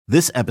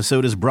This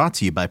episode is brought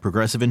to you by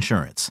Progressive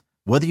Insurance.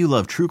 Whether you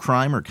love true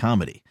crime or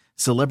comedy,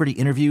 celebrity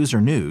interviews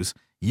or news,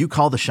 you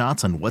call the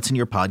shots on what's in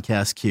your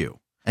podcast queue.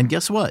 And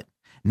guess what?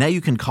 Now you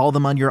can call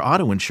them on your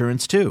auto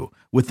insurance too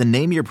with the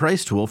Name Your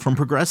Price tool from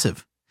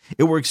Progressive.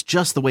 It works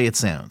just the way it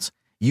sounds.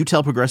 You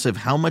tell Progressive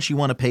how much you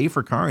want to pay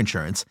for car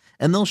insurance,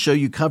 and they'll show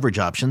you coverage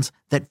options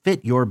that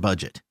fit your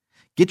budget.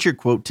 Get your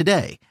quote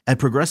today at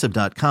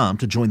Progressive.com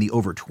to join the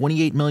over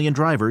 28 million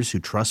drivers who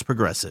trust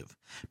Progressive.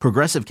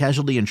 Progressive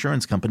Casualty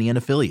Insurance Company and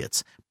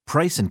Affiliates.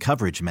 Price and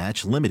coverage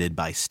match limited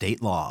by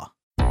state law.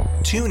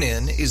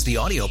 TuneIn is the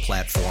audio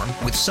platform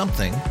with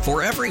something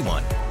for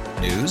everyone.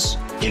 News.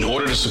 In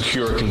order to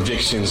secure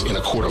convictions in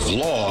a court of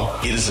law,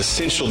 it is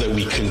essential that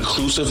we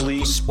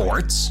conclusively.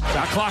 Sports.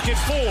 Got clock at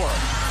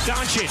 4.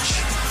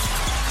 Doncic.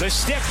 The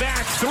step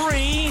back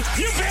 3.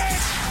 You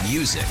bet.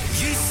 Music.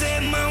 You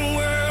set my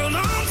world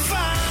on fire.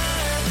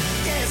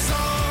 Yes,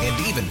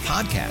 and even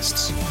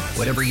podcasts.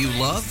 Whatever you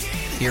love,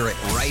 hear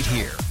it right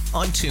here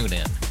on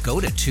TuneIn. Go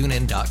to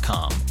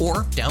TuneIn.com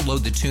or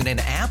download the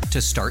TuneIn app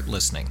to start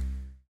listening.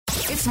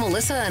 It's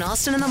Melissa and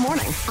Austin in the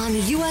morning on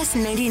US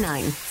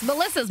 99.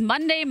 Melissa's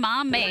Monday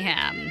Mom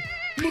Mayhem.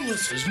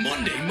 Melissa's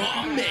Monday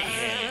Mom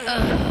Mayhem.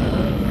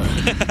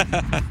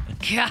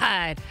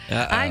 God.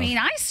 Uh-oh. I mean,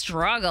 I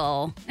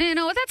struggle. You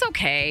know, that's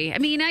okay. I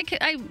mean, I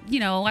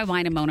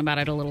whine and moan about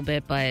it a little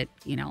bit, but,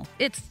 you know,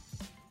 it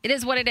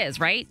is what it is,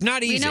 right?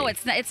 Not easy. You know,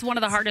 it's one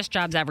of the hardest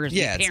jobs ever. As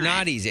Yeah, a it's parent.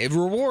 not easy. It's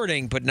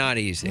rewarding, but not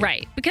easy.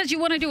 Right, because you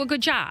want to do a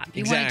good job.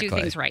 You want to do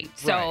things right.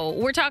 So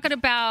we're talking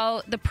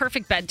about the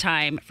perfect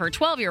bedtime for a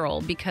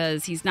 12-year-old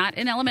because he's not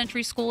in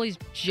elementary school. He's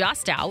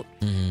just out,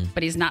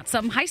 but he's not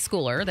some high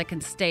schooler that can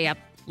stay up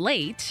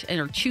late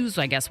or choose,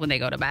 I guess, when they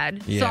go to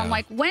bed. Yeah. So I'm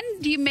like, when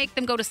do you make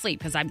them go to sleep?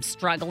 Because I'm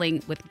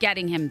struggling with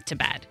getting him to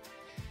bed.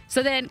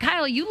 So then,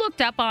 Kyle, you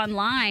looked up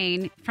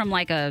online from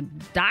like a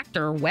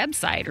doctor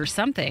website or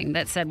something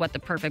that said what the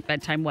perfect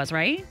bedtime was,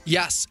 right?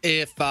 Yes,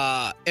 if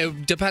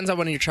it depends on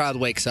when your child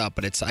wakes up,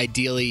 but it's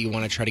ideally you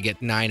want to try to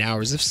get 9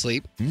 hours of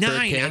sleep.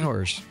 9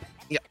 hours.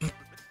 Yeah.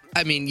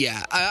 I mean,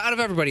 yeah. Out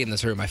of everybody in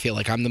this room, I feel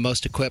like I'm the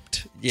most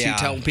equipped to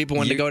tell people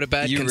when to go to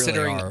bed, you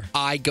considering really are.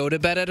 I go to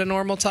bed at a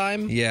normal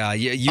time. Yeah,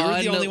 you're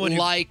the only one who...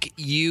 Like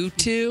you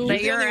two.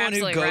 But You're the you're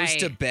only one who absolutely goes right.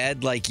 to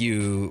bed like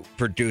you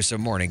produce a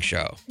morning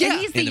show. And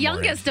he's the in the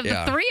youngest morning.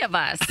 of the three of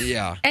us.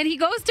 Yeah. And he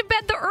goes to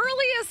bed the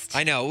earliest.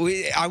 I know.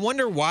 I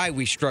wonder why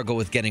we struggle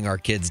with getting our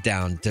kids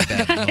down to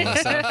bed,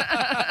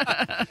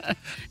 Melissa.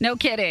 No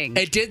kidding.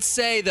 It did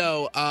say,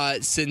 though,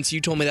 since you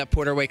told me that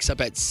Porter wakes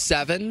up at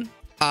 7,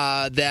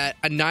 that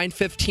a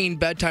 9:15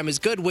 bedtime is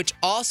good, which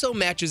also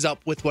matches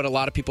up with what a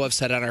lot of people have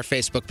said on our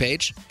Facebook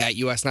page at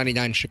US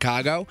 99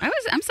 Chicago.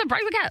 I'm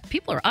surprised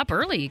people are up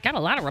early. Got a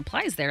lot of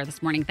replies there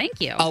this morning. Thank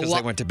you. Because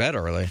they went to bed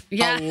early.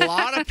 Yeah. A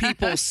lot of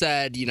people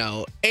said,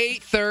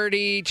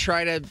 8:30,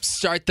 try to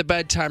start the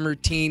bedtime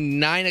routine.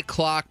 9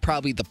 o'clock,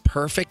 probably the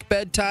perfect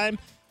bedtime.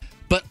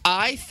 But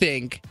I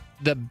think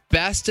the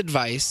best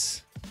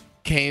advice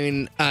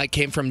came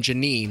from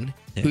Janine,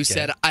 who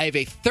said, I have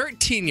a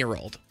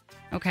 13-year-old.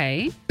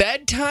 Okay.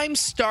 Bedtime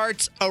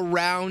starts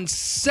around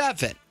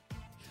 7.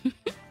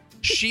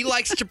 She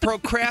likes to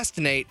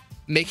procrastinate,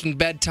 making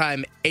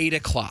bedtime 8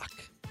 o'clock.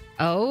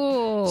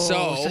 Oh.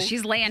 So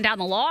she's laying down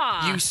the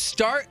law. You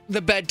start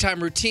the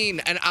bedtime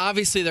routine, and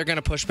obviously they're going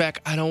to push back.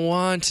 I don't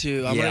want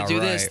to. I'm going to do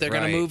this. They're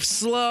going to move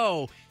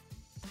slow.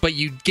 But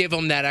you give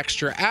them that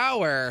extra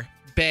hour,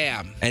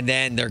 bam. And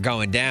then they're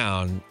going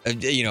down,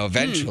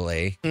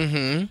 eventually.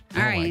 Mm-hmm.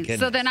 All my right. goodness.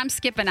 So then I'm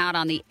skipping out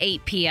on the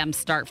 8 p.m.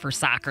 start for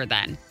soccer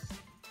then.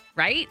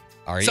 Right?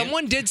 Are you?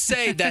 Someone did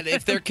say that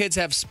if their kids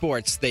have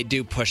sports, they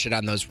do push it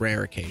on those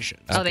rare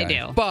occasions. Oh, they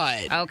do.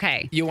 But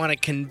okay. You want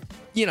to,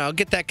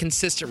 get that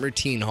consistent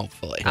routine,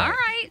 hopefully. All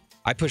right.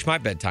 I push my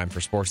bedtime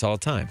for sports all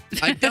the time.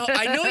 I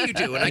know you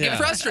do, and I get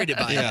frustrated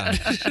by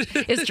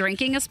it. Is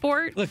drinking a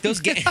sport? Look,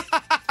 those games.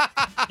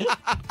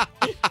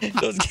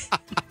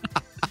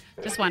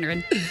 Just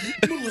wondering.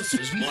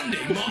 Melissa's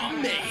Monday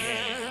Mom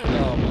Mayhem.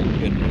 Oh, my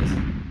goodness.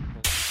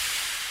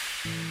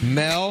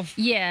 Mel,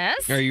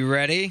 Yes. are you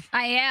ready?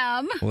 I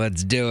am.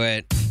 Let's do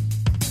it.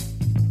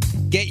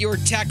 Get your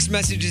text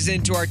messages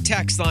into our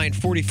text line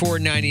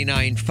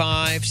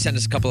 44995. Send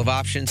us a couple of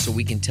options so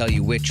we can tell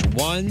you which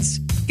ones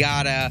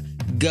gotta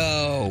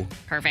go.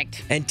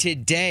 Perfect. And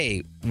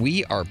today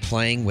we are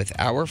playing with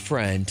our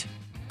friend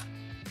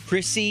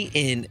Chrissy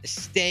in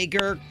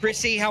Stager.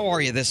 Chrissy, how are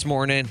you this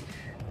morning?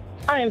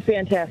 I am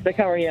fantastic.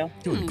 How are you?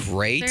 Doing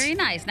great. Very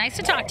nice. Nice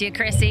to talk to you,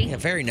 Chrissy. Yeah,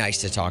 very nice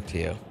to talk to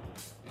you.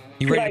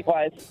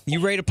 Likewise. You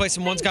ready to play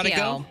some One's Gotta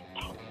Go?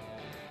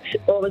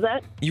 What was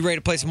that? You ready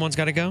to play some One's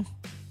Gotta Go?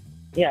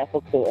 Yeah,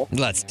 so cool.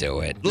 Let's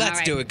do it.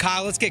 Let's do it.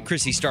 Kyle, let's get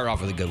Chrissy started off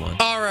with a good one.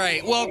 All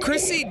right. Well,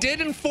 Chrissy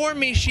did inform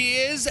me she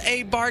is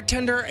a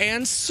bartender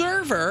and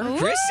server.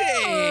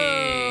 Chrissy! All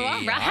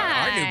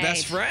right. Our new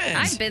best friend.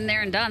 I've been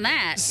there and done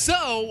that.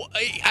 So,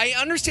 I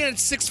understand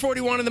it's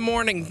 6:41 in the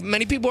morning.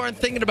 Many people aren't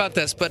thinking about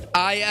this, but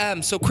I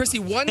am. So, Chrissy,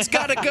 one's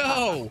got to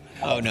go.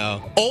 Oh,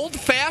 no. Old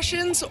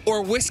fashions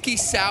or whiskey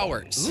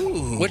sours?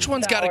 Ooh. Which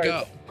one's got to Sours.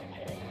 go?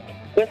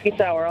 Whiskey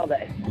sour all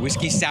day.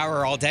 Whiskey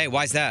sour all day.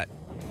 Why's that?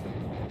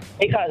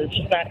 Because it's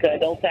just not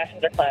good. Old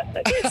fashions are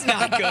classic. It's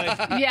not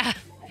good. Yeah.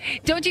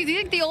 Don't you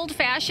think the old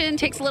fashioned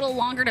takes a little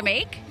longer to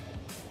make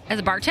as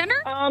a bartender?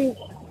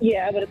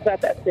 Yeah, but it's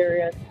not that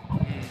serious.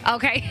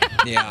 Okay.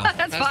 Yeah.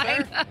 That's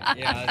fine.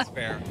 Yeah, that's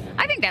fair.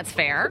 I think that's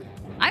fair.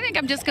 I think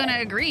I'm just going to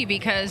agree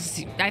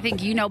because I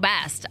think you know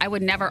best. I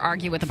would never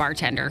argue with a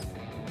bartender.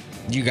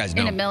 You guys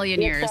know. In a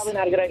million years. It's probably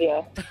not a good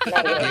idea.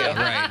 Not a good idea.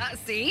 Yeah, right.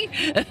 See?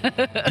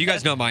 You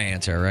guys know my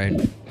answer, right?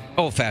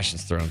 Old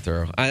fashions through and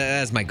through.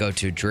 That's my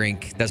go-to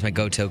drink. That's my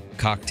go-to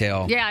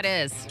cocktail. Yeah, it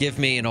is. Give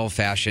me an old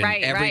fashioned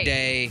every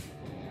day,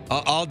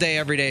 all day,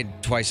 every day,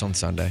 twice on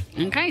Sunday.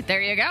 Okay,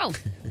 there you go.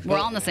 We're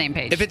all on the same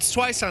page. If it's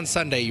twice on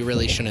Sunday, you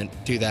really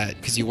shouldn't do that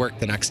because you work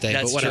the next day.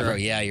 That's but whatever.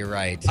 true. Yeah, you're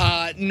right.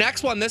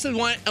 Next one. This is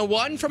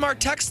one from our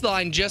text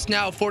line just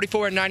now,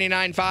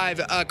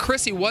 44995.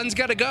 Chrissy, one's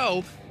got to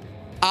go.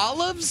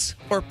 Olives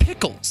or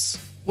pickles?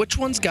 Which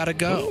one's got to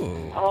go?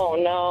 Ooh. Oh,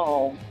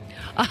 no.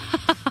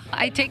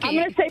 I'm going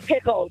to say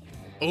pickles.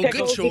 Oh,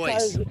 Pickles good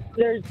choice. Because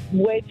there's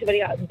way too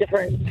many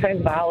different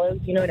kinds of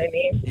olives. You know what I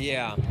mean?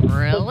 Yeah.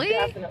 Really?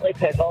 So definitely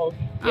pickles.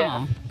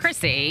 Yeah. Oh,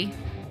 Chrissy.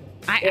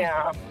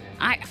 I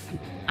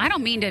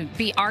don't mean to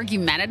be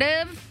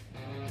argumentative,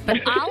 but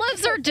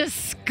olives are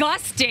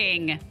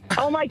disgusting.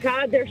 Oh, my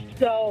God. They're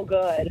so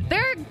good.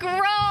 They're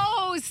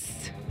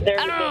gross. They're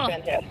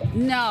fantastic.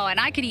 No, and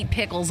I could eat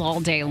pickles all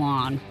day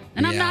long.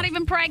 And I'm not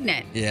even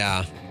pregnant.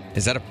 Yeah.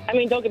 Is that I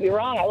mean, don't get me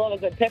wrong. I love a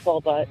good pickle,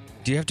 but...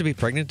 Do you have to be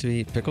pregnant to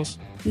eat pickles?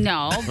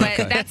 No,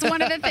 but that's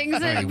one of the things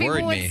that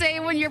people would me.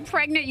 say when you're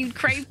pregnant, you'd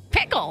crave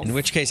pickles. In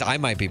which case, I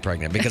might be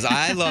pregnant because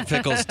I love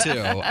pickles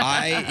too.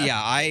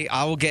 I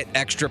will get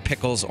extra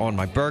pickles on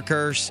my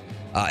burgers.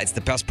 It's the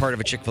best part of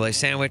a Chick-fil-A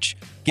sandwich.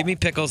 Give me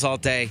pickles all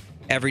day,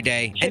 every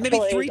day, and maybe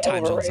 3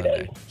 times on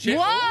Sunday.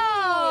 Whoa!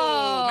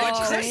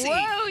 Chrissy,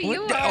 Whoa,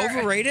 you are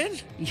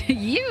overrated?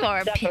 You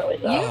are. Definitely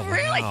so. You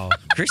really. Wow.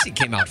 Chrissy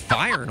came out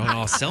firing on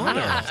all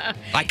cylinders.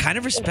 I kind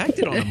of respect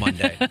it on a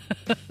Monday.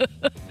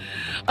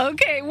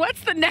 Okay,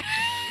 what's the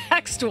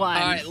next one?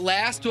 All right,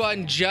 last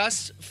one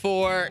just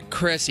for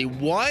Chrissy.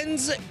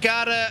 One's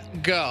gotta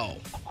go.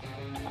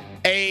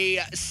 A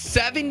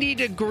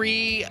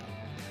 70-degree,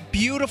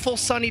 beautiful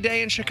sunny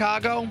day in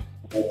Chicago,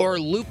 or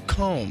Luke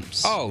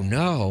Combs? Oh,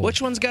 no.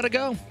 Which one's gotta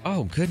go?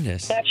 Oh,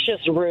 goodness. That's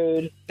just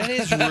rude. That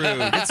is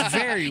rude. It's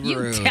very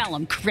rude. You tell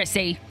him,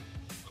 Chrissy.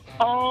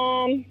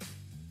 I'm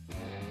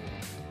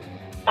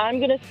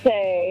going to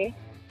say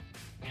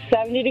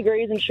 70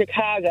 degrees in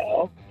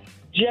Chicago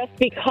just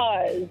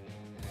because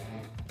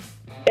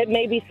it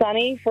may be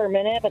sunny for a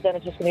minute, but then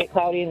it's just going to get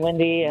cloudy and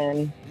windy.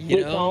 And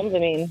Luke Combs, I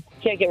mean,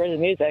 can't get rid of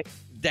the music.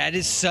 That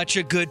is such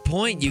a good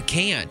point. You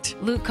can't.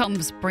 Luke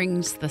Combs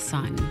brings the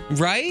sun.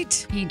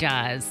 Right? He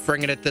does.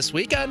 Bringing it this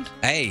weekend.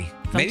 Hey,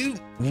 maybe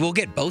we'll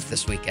get both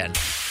this weekend.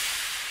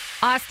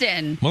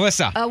 Austin.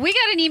 Melissa. We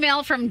got an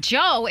email from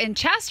Joe in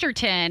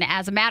Chesterton,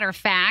 as a matter of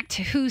fact,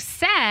 who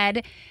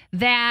said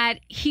that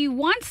he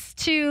wants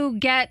to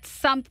get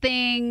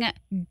something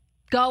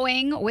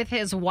going with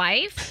his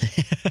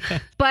wife,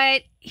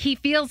 but he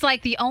feels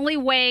like the only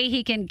way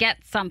he can get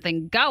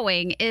something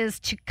going is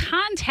to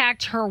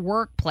contact her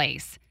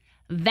workplace.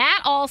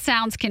 That all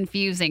sounds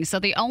confusing. So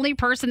the only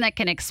person that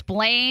can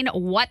explain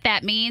what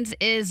that means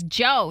is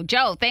Joe.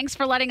 Joe, thanks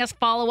for letting us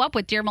follow up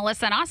with Dear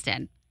Melissa and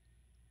Austin.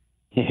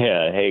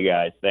 Yeah. Hey,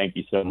 guys. Thank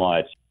you so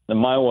much.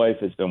 My wife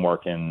has been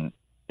working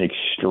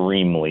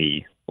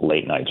extremely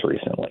late nights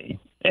recently.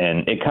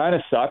 And it kind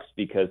of sucks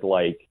because,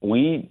 like,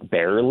 we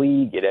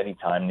barely get any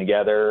time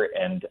together,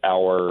 and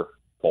our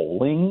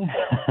bowling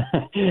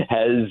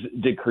has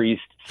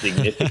decreased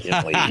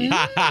significantly. Okay. All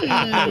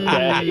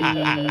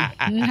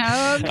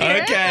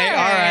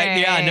right.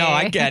 Yeah, no,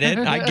 I get it.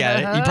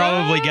 You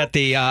probably get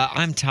the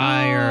I'm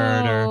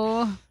tired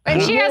or...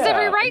 And she has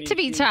every right to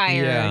be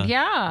tired.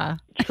 Yeah.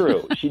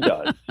 True. She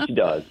does.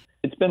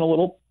 It's been a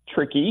little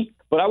tricky,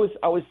 but I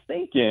was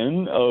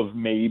thinking of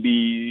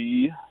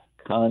maybe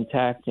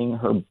contacting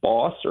her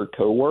boss or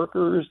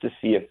coworkers to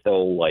see if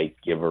they'll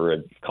give her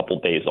a couple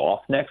days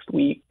off next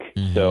week.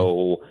 Mm-hmm.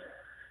 So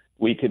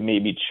we could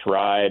maybe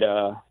try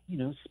to,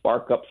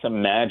 spark up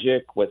some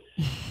magic with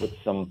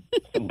some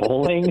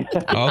bowling.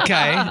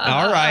 Okay.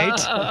 All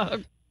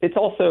right. It's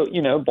also,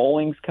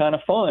 bowling's kind of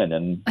fun,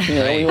 and,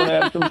 we want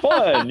to have some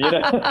fun,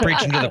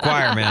 Preaching to the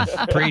choir, man.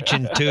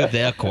 Preaching to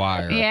the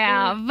choir.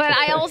 Yeah, but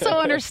I also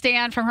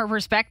understand from her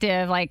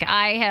perspective,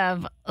 I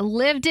have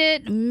lived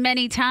it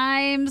many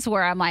times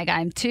where I'm like,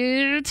 I'm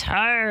too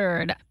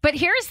tired. But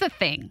here's the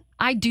thing.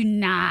 I do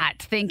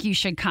not think you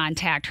should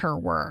contact her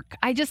work.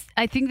 I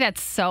think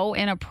that's so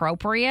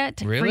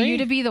inappropriate. Really? For you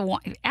to be the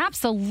one.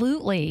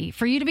 Absolutely.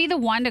 For you to be the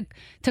one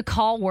to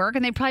call work,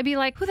 and they'd probably be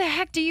like, who the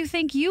heck do you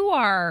think you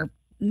are?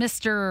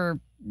 Mr.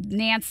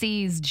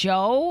 Nancy's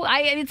Joe.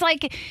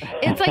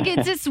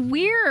 It's just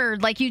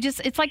weird. Like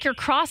it's like you're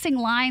crossing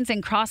lines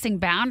and crossing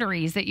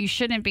boundaries that you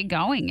shouldn't be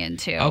going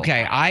into.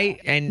 Okay, I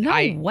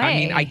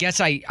way. I guess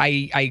I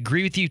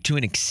agree with you to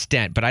an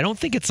extent, but I don't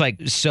think it's like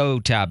so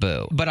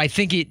taboo. But I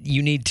think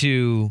you need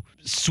to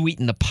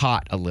sweeten the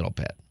pot a little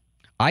bit.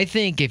 I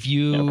think if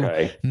you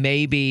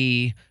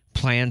maybe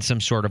plan some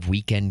sort of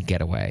weekend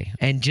getaway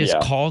and just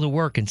call to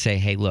work and say,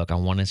 hey, look, I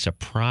want to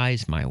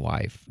surprise my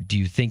wife. Do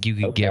you think you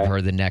could give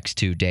her the next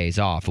 2 days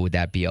off? Would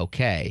that be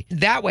okay?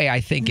 That way, I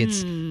think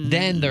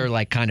then they're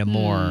like kind of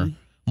more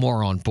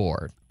on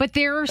board. But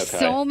there are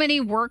so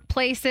many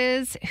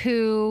workplaces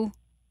who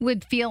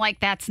would feel like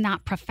that's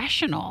not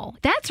professional.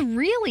 That's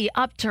really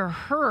up to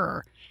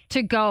her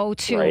to go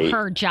to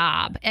her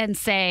job and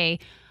say,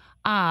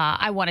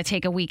 I want to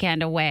take a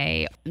weekend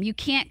away. You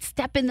can't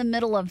step in the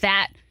middle of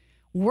that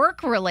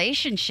work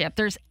relationship.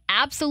 There's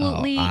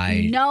absolutely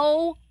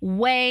no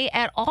way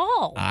at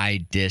all.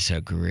 I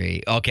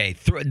disagree. Okay,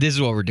 this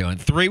is what we're doing.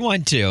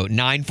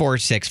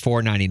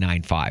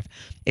 312-946-4995.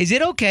 Is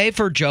it okay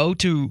for Joe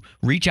to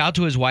reach out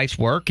to his wife's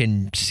work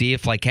and see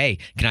if like, hey,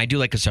 can I do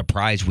like a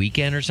surprise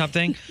weekend or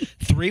something?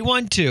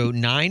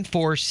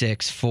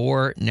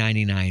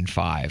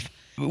 312-946-4995.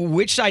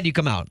 Which side do you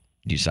come out?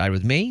 Do you side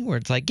with me where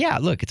it's like, yeah,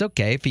 look, it's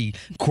okay if he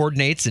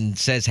coordinates and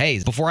says, hey,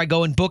 before I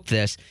go and book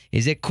this,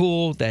 is it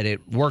cool that it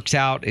works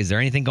out? Is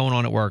there anything going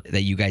on at work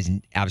that you guys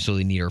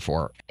absolutely need her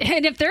for?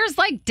 And if there's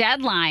like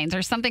deadlines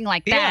or something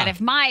like that, if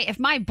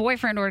my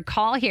boyfriend would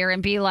call here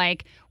and be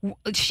like,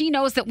 she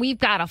knows that we've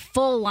got a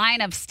full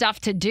line of stuff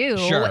to do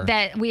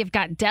that we've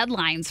got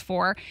deadlines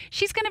for,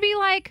 she's going to be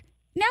like,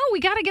 no, we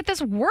got to get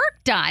this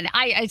work done.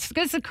 It's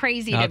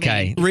crazy to me.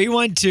 Okay.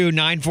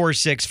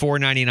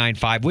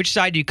 312-946-4995. Which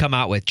side do you come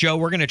out with? Joe,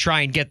 we're going to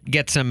try and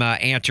get some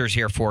answers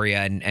here for you,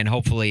 and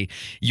hopefully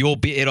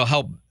it'll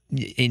help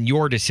in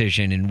your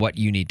decision and what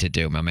you need to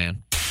do, my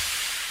man.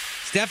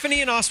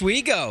 Stephanie in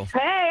Oswego.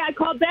 Hey, I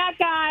called back,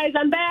 guys.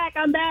 I'm back.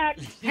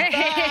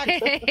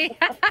 Hey.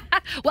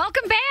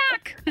 Welcome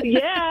back.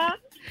 Yeah.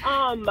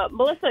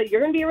 Melissa,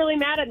 you're going to be really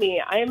mad at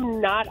me. I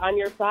am not on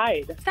your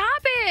side. Stop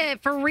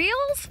it. For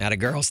reals? Atta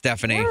girl,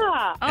 Stephanie.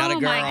 Yeah. Oh,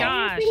 my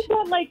gosh. I think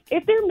that, like,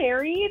 if they're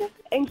married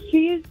and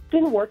she's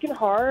been working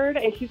hard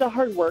and she's a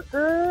hard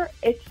worker,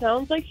 it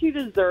sounds like she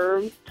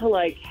deserves to,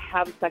 like,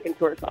 have a second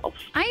to herself.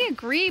 I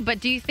agree, but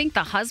do you think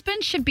the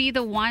husband should be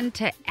the one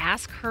to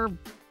ask her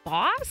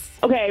boss?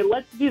 Okay,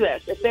 let's do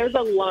this. If there's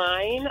a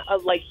line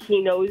of, like,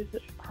 he knows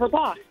her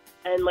boss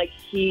and, like,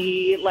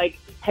 he, like,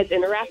 has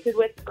interacted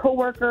with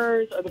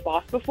coworkers or the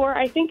boss before,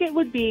 I think it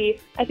would be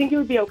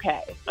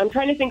okay. I'm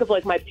trying to think of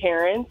like my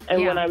parents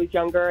and when I was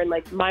younger, and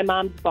like my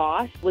mom's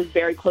boss was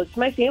very close to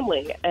my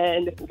family,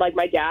 and like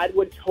my dad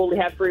would totally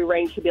have free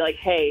range to be like,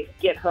 hey,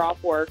 get her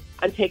off work.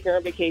 I'm taking her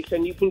on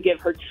vacation. You can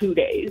give her 2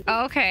 days.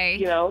 Okay.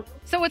 You know?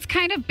 So it's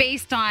kind of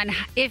based on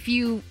if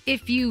you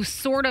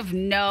sort of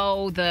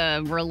know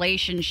the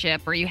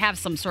relationship, or you have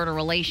some sort of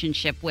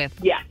relationship with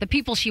the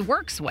people she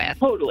works with.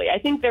 Totally. I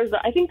think there's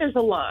a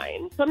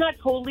line. So I'm not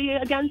totally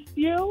against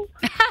you.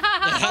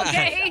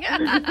 Okay.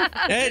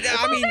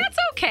 I mean, that's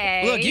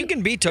okay. Look, you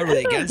can be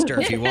totally against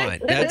her if you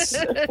want. That's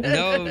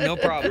no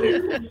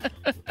problem.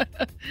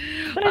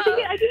 But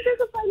I think there's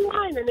a fine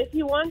line, and if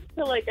he wants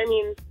to, like, I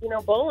mean, you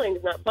know,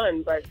 bowling's not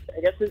fun, but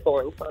I guess his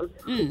bowling's fun.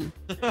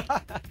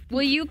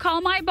 Will you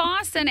call my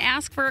boss and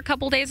ask for a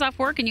couple days off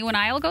work, and you and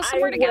I will go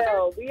somewhere together?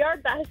 Will. We are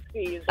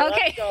besties. Okay.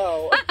 Let's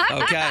go.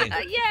 Okay.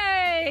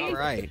 Yay. All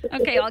right.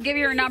 Okay, I'll give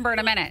you her number in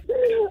a minute.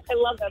 I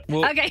love that.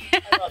 Well, okay.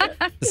 I love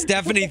it.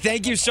 Stephanie,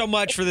 thank you so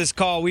much for this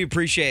call. We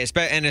appreciate it,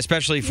 and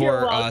especially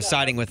for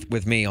siding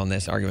with me on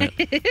this argument.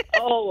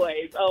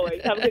 Always.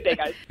 Have a good day,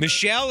 guys.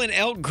 Michelle in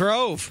Elk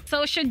Grove.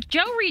 So should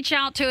Joe reach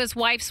out to his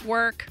wife's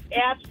work?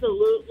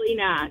 Absolutely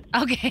not.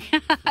 Okay.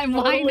 And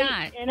why Totally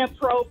not?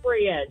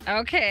 Inappropriate.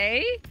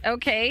 Okay.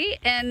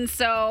 And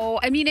so,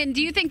 I mean, and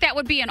do you think that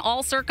would be in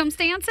all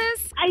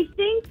circumstances? I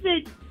think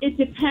that it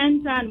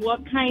depends on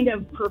what kind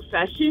of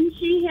profession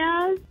she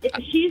has.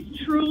 If she's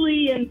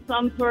truly in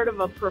some sort of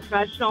a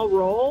professional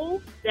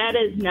role, that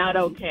is not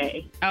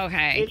okay.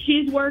 Okay. If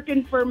she's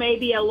working for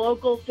maybe a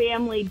local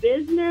family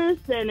business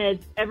and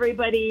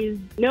everybody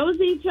knows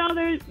each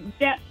other,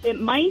 that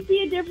it might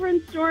be a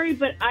different story,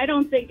 but I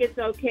don't think it's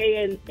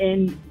okay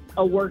in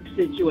a work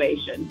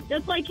situation.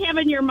 Just like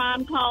having your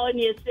mom calling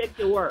you sick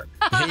to work.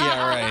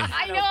 Yeah, right.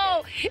 I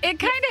know. It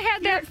kind of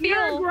had that feel.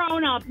 You're a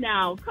grown up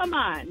now. Come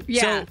on.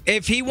 Yeah. So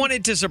if he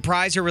wanted to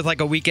surprise her with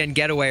like a weekend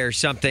getaway or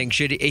something,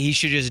 he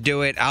should just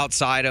do it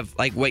outside of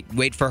like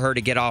wait for her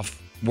to get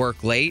off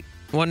work late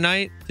one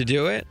night to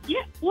do it?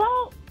 Yeah.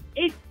 Well,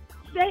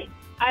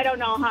 I don't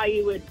know how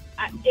you would.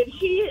 If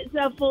she is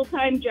a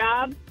full-time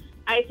job,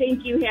 I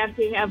think you have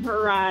to have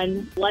her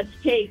on, let's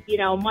take,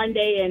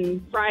 Monday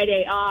and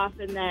Friday off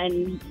and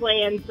then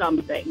plan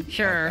something.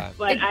 Sure.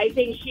 But I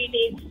think she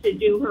needs to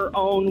do her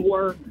own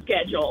work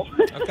schedule.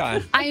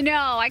 Okay. I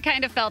know. I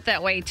kind of felt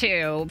that way,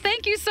 too.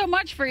 Thank you so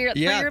much for your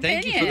opinion.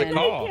 Thank you for the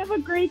call. Have a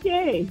great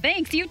day.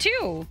 Thanks. You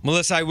too.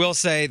 Melissa, I will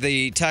say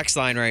the text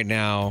line right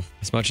now,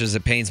 as much as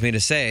it pains me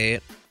to say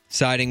it,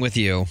 siding with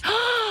you.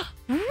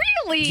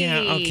 Really?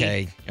 Yeah,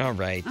 okay. All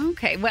right.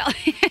 Okay, well,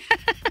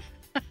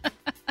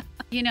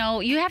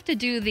 you have to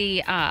do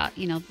the,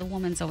 the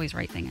woman's always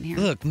right thing in here.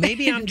 Look,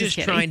 maybe I'm just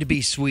trying to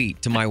be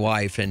sweet to my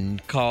wife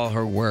and call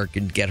her work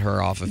and get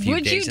her off a few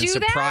days and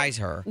surprise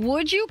her.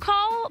 Would you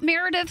call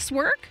Meredith's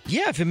work?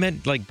 Yeah, if it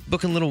meant like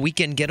booking a little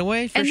weekend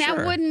getaway, for sure. And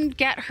that wouldn't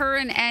get her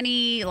in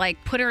any,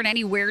 put her in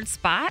any weird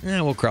spot?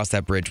 Yeah, we'll cross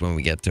that bridge when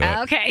we get to it.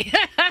 Okay.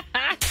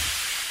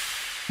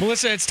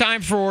 Melissa, it's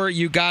time for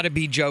You Gotta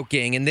Be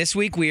Joking. And this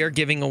week we are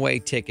giving away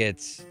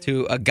tickets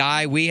to a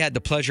guy we had the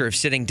pleasure of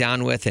sitting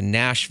down with in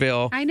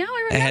Nashville. I know,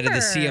 I remember. Ahead of the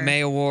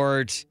CMA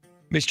Awards,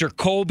 Mr.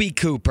 Colby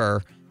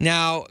Cooper.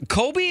 Now,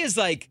 Colby is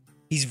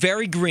he's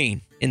very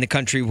green in the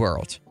country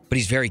world, but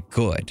he's very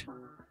good.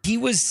 He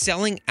was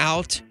selling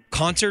out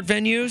concert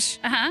venues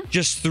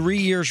just 3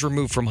 years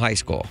removed from high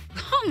school.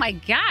 Oh my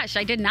gosh,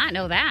 I did not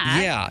know that.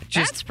 Yeah.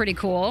 That's pretty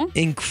cool.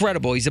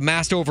 Incredible. He's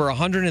amassed over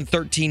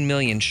 113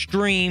 million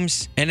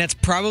streams, and that's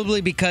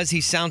probably because he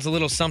sounds a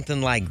little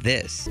something like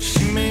this.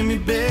 She made me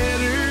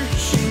better,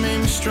 she made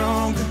me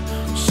stronger,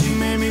 she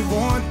made me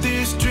want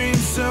this dream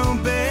so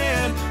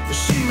bad, but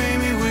she made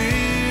me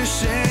wish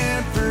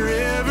that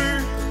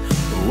forever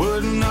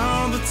wasn't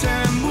all the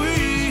time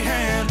we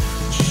had.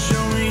 She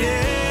showed me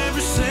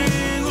every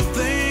single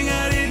thing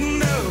I didn't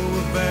know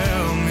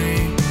about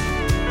me,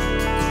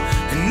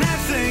 and I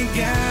thank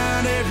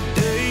God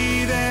every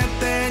day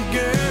that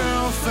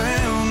girl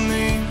found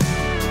me,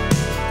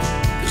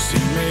 'cause he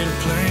made a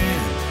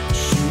plan,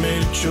 she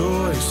made a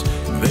choice,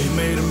 and they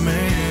made a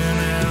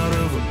man out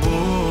of a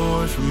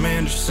boy from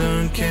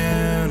Anderson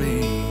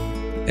County.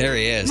 There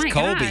he is,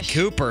 Colby gosh.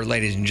 Cooper,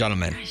 ladies and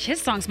gentlemen. Gosh,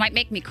 his songs might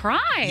make me cry.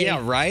 Yeah,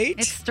 right?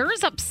 It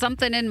stirs up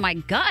something in my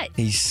gut.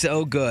 He's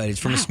so good. He's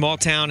from a small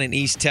town in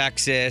East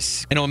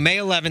Texas. And on May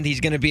 11th,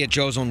 he's going to be at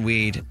Joe's on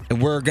Weed. And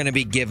we're going to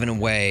be giving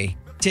away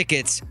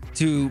tickets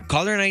to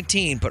Caller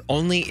 19, but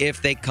only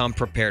if they come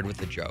prepared with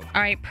a joke.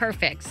 All right,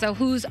 perfect. So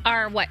who's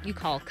our, what you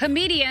call,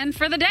 comedian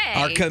for the day?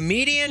 Our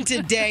comedian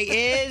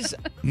today is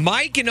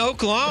Mike in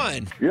Oak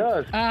Lawn.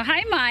 Yes.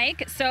 Hi,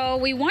 Mike. So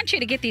we want you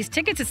to get these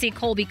tickets to see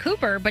Colby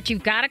Cooper, but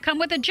you've got to come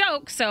with a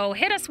joke, so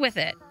hit us with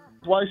it.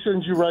 Why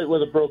shouldn't you write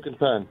with a broken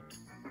pen?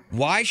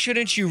 Why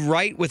shouldn't you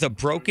write with a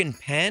broken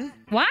pen?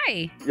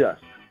 Why? Yes,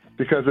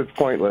 because it's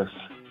pointless.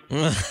 Oh,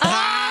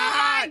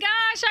 my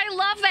gosh, I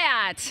love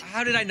that.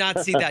 How did I not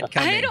see that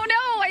coming? I don't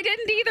know. I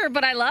didn't either,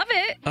 but I love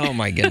it. Oh,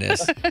 my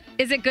goodness.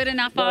 Is it good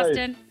enough,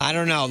 Austin? I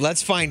don't know.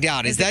 Let's find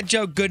out. Is that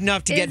joke good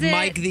enough to get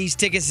Mike these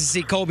tickets to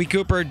see Colby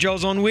Cooper at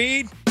Joe's on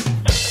Weed?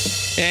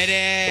 It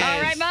is.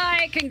 All right,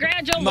 Mike.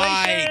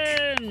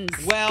 Congratulations.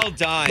 Mike, well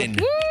done.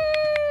 Woo!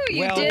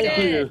 You did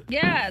it.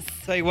 Yes.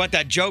 Tell you what,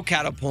 that joke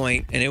had a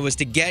point, and it was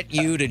to get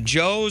you to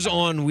Joe's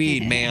on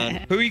Weed,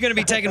 man. Who are you going to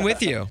be taking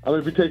with you? I'm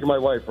going to be taking my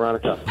wife,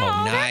 Veronica. Oh,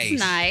 nice.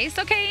 That's nice.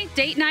 Okay,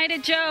 date night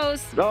at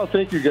Joe's. Oh,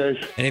 thank you, guys.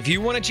 And if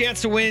you want a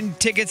chance to win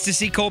tickets to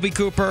see Colby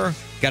Cooper,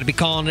 got to be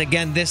calling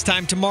again this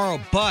time tomorrow,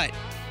 but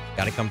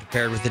got to come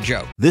prepared with a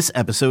joke. This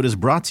episode is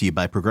brought to you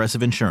by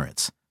Progressive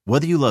Insurance.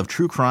 Whether you love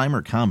true crime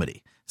or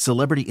comedy,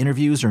 celebrity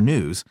interviews or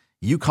news,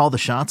 you call the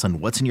shots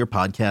on what's in your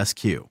podcast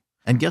queue.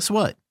 And guess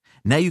what?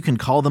 Now you can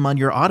call them on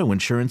your auto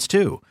insurance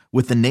too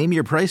with the Name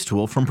Your Price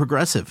tool from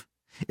Progressive.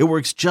 It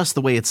works just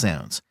the way it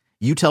sounds.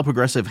 You tell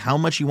Progressive how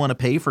much you want to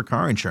pay for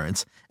car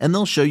insurance, and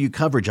they'll show you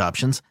coverage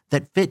options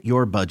that fit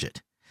your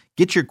budget.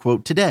 Get your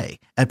quote today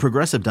at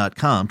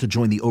Progressive.com to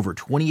join the over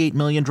 28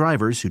 million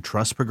drivers who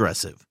trust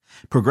Progressive.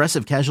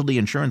 Progressive Casualty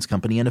Insurance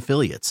Company and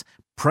Affiliates.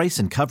 Price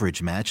and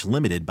coverage match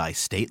limited by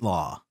state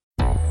law.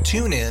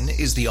 TuneIn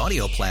is the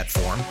audio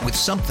platform with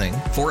something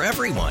for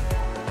everyone.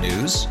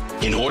 News.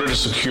 In order to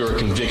secure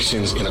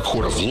convictions in a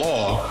court of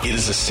law, it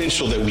is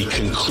essential that we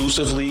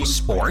conclusively.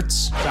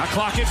 Sports. Got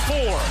clock at 4.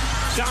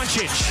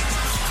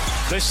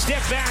 Doncic. The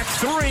step back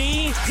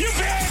 3. You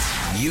bet.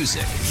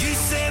 Music. You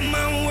set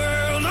my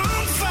world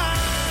on fire.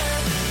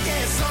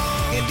 Yes,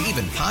 and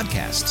even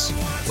podcasts.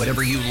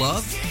 Whatever you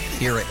love,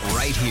 hear it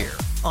right here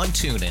on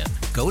TuneIn.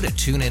 Go to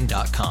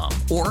TuneIn.com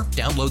or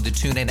download the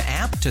TuneIn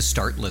app to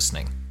start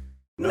listening.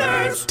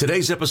 Nerds.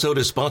 Today's episode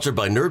is sponsored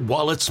by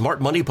NerdWallet's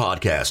Smart Money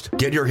Podcast.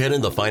 Get your head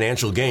in the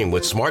financial game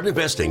with smart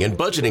investing and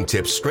budgeting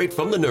tips straight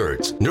from the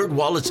nerds.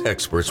 NerdWallet's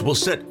experts will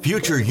set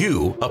future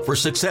you up for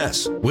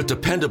success with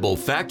dependable,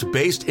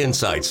 fact-based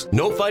insights.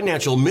 No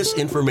financial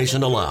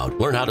misinformation allowed.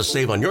 Learn how to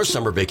save on your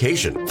summer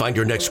vacation, find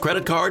your next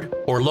credit card,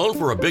 or loan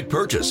for a big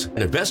purchase, and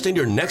invest in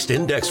your next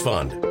index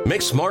fund.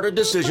 Make smarter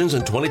decisions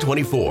in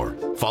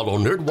 2024. Follow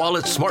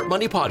NerdWallet's Smart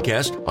Money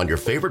Podcast on your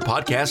favorite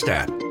podcast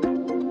app.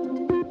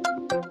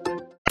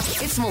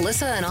 It's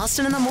Melissa and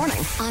Austin in the morning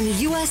on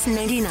US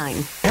 99.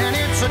 And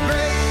it's a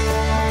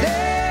great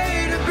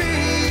day to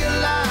be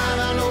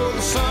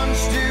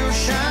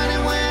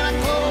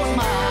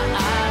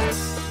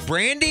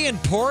in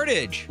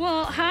Portage.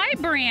 Well, hi,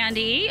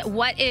 Brandy.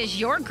 What is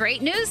your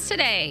great news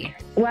today?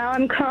 Well,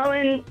 I'm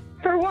calling,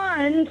 for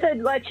one, to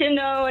let you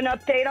know an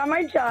update on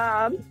my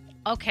job.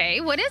 Okay,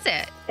 what is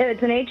it?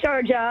 It's an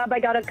HR job I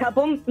got a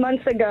couple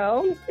months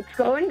ago. It's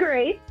going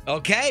great.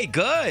 Okay,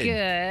 good.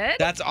 Good.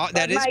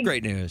 That is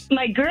great news.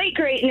 My great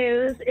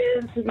news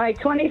is my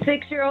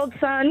 26-year-old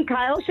son,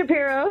 Kyle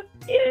Shapiro,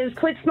 is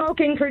quit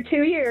smoking for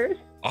 2 years.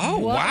 Oh,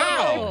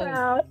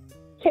 wow.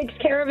 Takes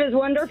care of his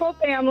wonderful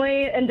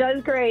family and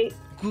does great.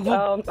 I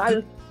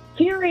was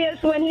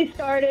furious when he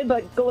started,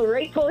 but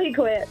grateful he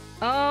quit.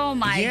 Oh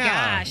my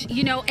gosh.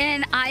 You know,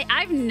 and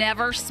I've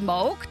never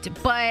smoked,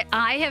 but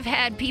I have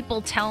had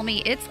people tell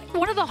me it's like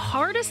one of the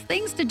hardest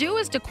things to do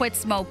is to quit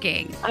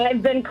smoking.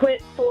 I've been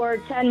quit for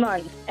 10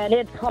 months and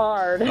it's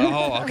hard.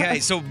 Oh, okay.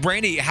 So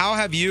Brandy, how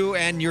have you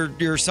and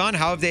your son,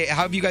 how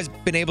have you guys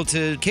been able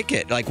to kick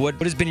it? Like what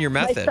has been your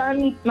method?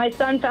 My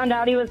son found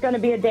out he was going to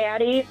be a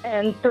daddy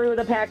and threw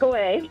the pack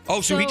away.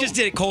 Oh, so he just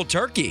did it cold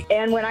turkey.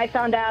 And when I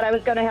found out I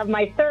was going to have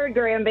my third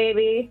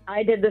grandbaby,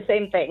 I did the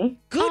same thing.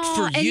 Good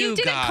for and you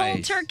did guys. it cold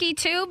turkey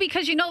too,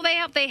 because you know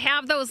they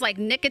have those like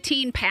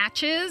nicotine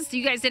patches.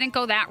 You guys didn't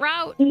go that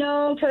route?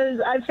 No, because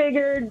I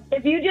figured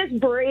if you just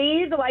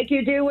breathe like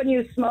you do when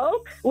you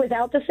smoke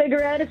without the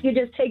cigarette, if you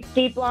just take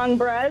deep long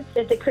breaths,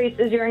 it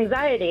decreases your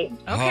anxiety.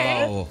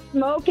 Okay. Oh.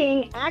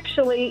 Smoking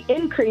actually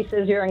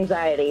increases your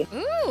anxiety.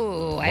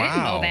 Ooh, I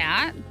didn't know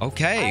that.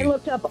 Okay. I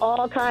looked up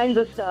all kinds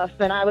of stuff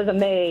and I was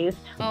amazed.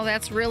 Oh,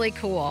 that's really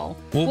cool.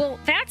 Well,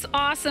 that's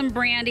awesome,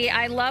 Brandy.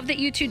 I love that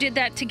you two did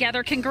that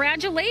together.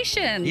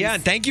 Congratulations. Yeah,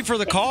 and thank you for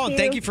the call and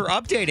thank you for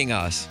updating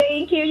us.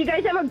 Thank you. You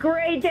guys have a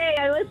great day.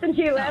 I listen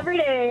to you every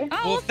day.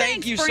 Oh, Well,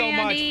 thank you so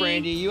much,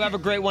 Brandy. You have a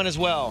great one as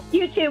well.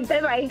 You too.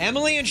 Bye-bye.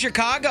 Emily in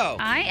Chicago.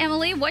 Hi,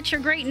 Emily. What's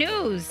your great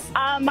news?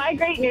 My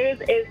great news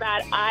is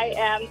that I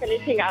am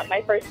finishing up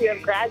my first year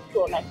of grad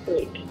school next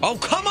week. Oh,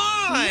 come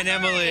on,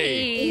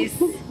 Emily. Nice.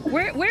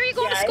 Where are you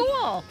going to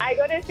school? I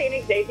go to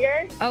St.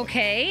 Xavier.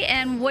 Okay,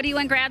 and what are you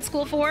in grad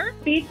school for?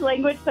 Speech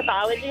language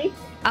pathology.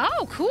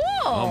 Oh, cool.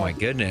 Oh, my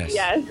goodness.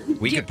 Yes.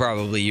 We could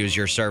probably use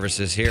your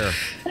services here.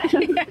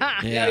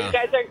 Yeah, you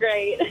guys are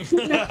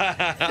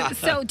great.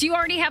 So do you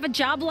already have a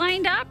job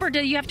lined up, or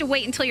do you have to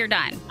wait until you're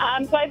done?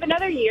 So I have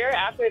another year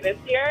after this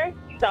year,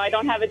 so I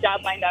don't have a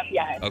job lined up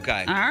yet.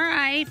 Okay. All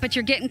right, but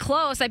you're getting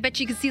close. I bet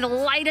you can see the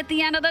light at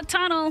the end of the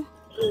tunnel.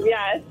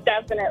 Yes,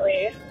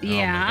 definitely.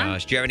 Yeah. Oh, my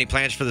gosh. Do you have any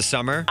plans for the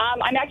summer?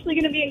 I'm actually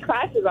going to be in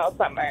classes all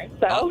summer,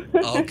 so.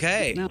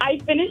 Okay. I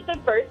finished the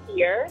first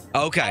year.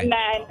 Okay. And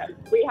then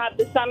we have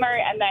the summer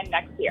and then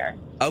next year.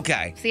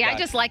 Okay. See, I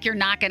just like you're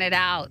knocking it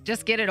out.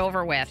 Just get it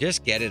over with.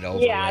 Just get it over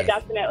Yeah, with.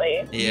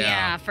 definitely.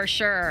 Yeah, for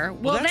sure.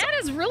 Well, that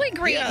is really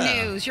great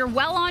news. You're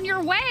well on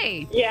your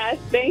way. Yes,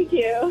 thank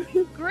you.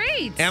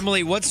 Great.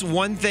 Emily, what's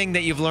one thing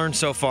that you've learned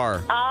so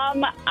far?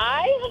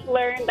 I have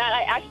learned that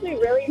I actually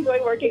really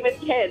enjoy working with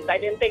kids. I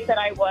didn't think that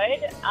I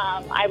would.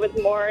 I was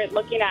more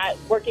looking at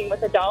working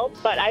with adults,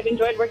 but I've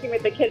enjoyed working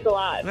with the kids a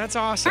lot. That's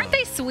awesome. Aren't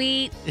they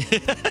sweet?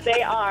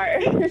 They are.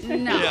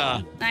 No,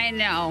 Yeah. I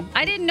know.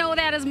 I didn't know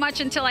that as much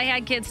until I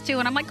had kids too,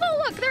 and I'm like,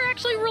 oh look, they're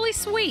actually really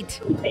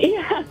sweet.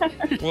 Yeah.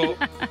 Well,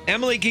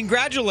 Emily,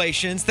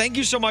 congratulations. Thank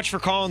you so much for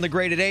calling the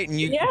Great at 8, and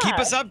you Yeah. keep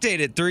us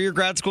updated through your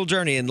grad school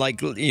journey, and I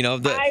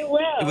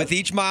will. with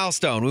each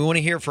milestone. We want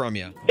to hear from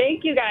you.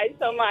 Thank you guys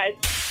so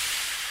much.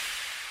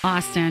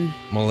 Austin,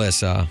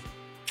 Melissa,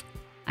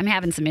 I'm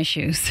having some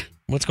issues.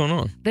 what's going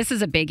on? This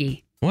is a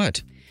biggie.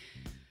 What?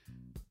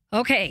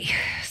 Okay,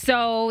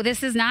 so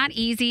this is not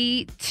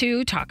easy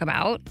to talk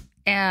about.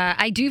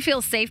 I do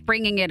feel safe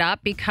bringing it up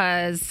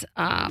because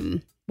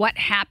what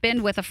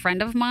happened with a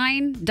friend of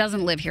mine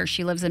doesn't live here.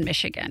 She lives in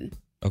Michigan.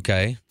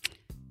 Okay.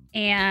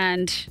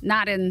 And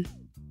not in,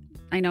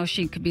 I know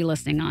she could be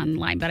listening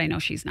online, but I know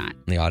she's not.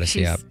 The Odyssey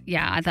She's- app.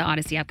 Yeah, the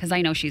Odyssey app, because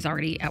I know she's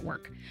already at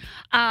work.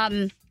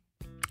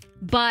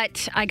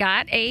 But I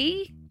got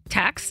a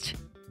text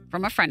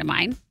from a friend of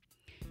mine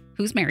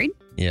who's married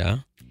Yeah.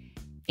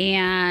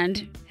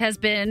 and has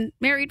been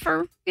married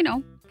for,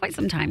 quite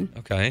some time.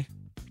 Okay.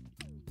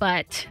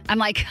 But I'm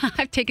like,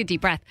 I take a deep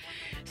breath.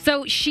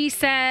 So she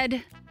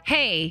said,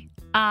 hey,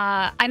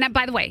 and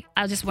by the way,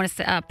 I just want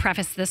to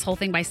preface this whole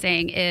thing by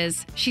saying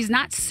is she's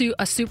not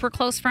a super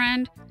close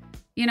friend.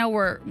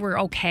 We're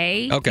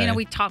okay. Okay.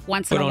 We talk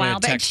once But in a on a while.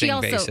 But she texting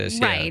also, basis,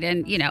 yeah. right.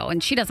 And,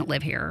 and she doesn't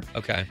live here.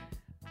 Okay.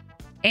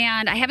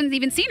 And I haven't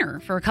even seen her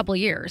for a couple of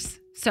years.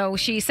 So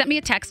she sent me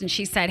a text and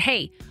she said,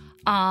 hey,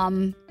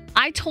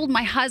 I told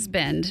my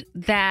husband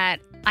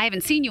that I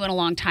haven't seen you in a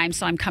long time,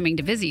 so I'm coming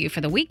to visit you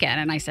for the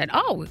weekend. And I said,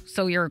 oh,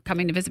 so you're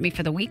coming to visit me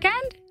for the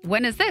weekend?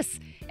 When is this?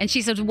 And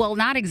she said, well,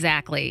 not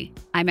exactly.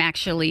 I'm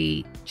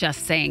actually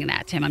just saying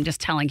that to him. I'm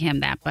just telling him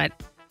that, but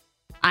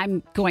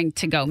I'm going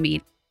to go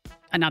meet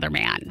another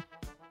man.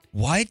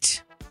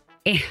 What?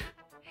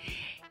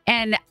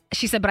 And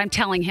she said, but I'm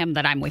telling him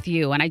that I'm with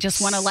you. And I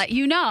just want to let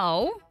you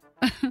know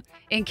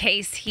in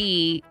case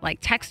he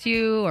texts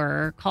you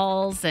or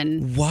calls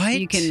and What?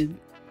 you can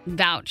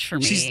vouch for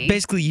me. She's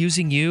basically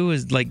using you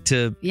as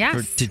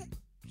Yes.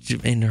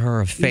 in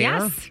her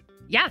affair?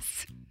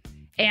 Yes.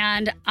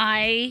 And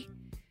I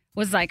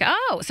was like,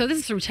 oh, so this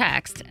is through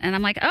text. And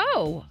I'm like,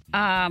 oh,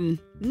 I'm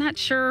not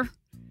sure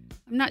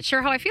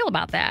how I feel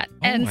about that.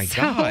 Oh my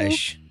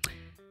gosh.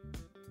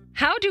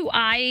 How do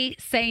I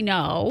say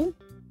no?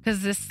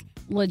 Because this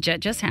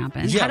legit just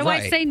happened. Yeah, how do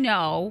I say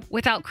no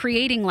without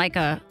creating like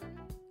a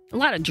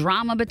lot of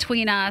drama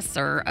between us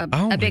or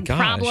a big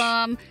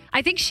problem?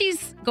 I think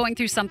she's going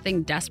through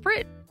something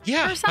desperate.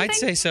 Yeah, or something. I'd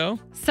say so.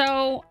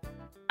 So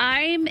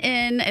I'm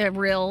in a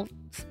real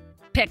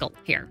pickle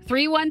here.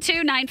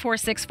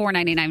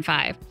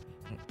 312-946-4995.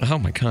 Oh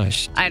my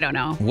gosh. I don't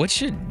know. What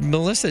should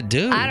Melissa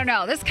do? I don't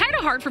know. This is kind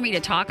of hard for me to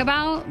talk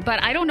about,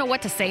 but I don't know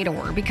what to say to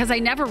her because I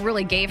never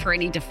really gave her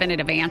any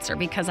definitive answer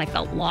because I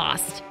felt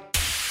lost.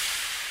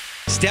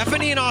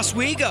 Stephanie in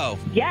Oswego.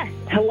 Yes.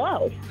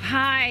 Hello.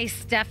 Hi,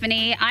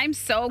 Stephanie. I'm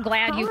so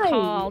glad you Hi.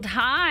 called.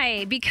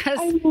 Hi, because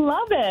I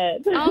love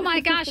it. Oh my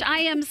gosh, I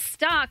am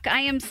stuck.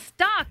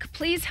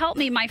 Please help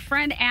me. My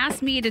friend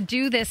asked me to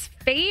do this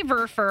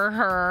favor for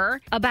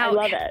her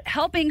about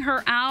helping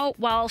her out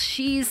while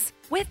she's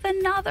with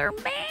another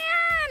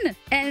man.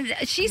 And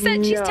she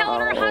said she's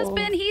telling her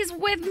husband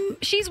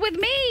she's with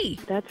me.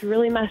 That's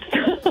really messed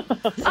up.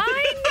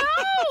 I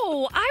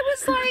know. I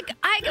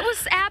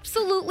was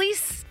absolutely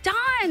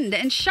stunned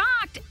and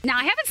shocked. Now,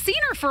 I haven't seen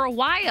her for a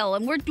while,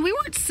 and we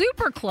weren't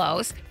super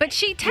close, but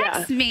she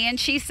texts me and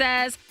she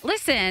says,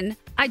 listen,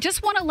 I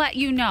just want to let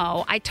you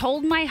know, I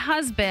told my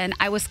husband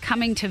I was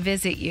coming to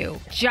visit you,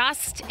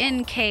 just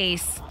in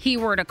case he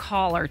were to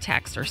call or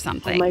text or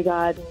something. Oh, my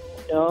God.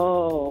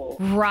 No.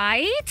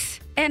 Right?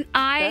 And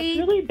That's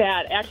really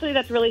bad. Actually,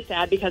 that's really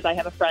sad because I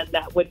have a friend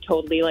that would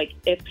totally, like,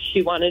 if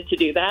she wanted to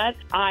do that,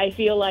 I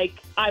feel like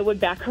I would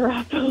back her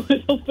up a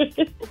little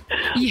bit.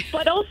 Yeah.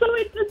 But also,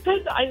 it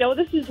depends. I know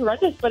this is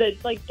horrendous, but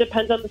it, like,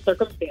 depends on the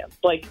circumstance.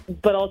 Like,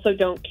 but also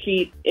don't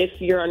cheat.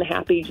 If you're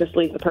unhappy, just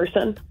leave the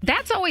person.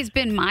 That's always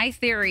been my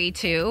theory,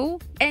 too.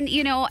 And,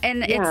 you know,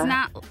 and it's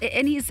not,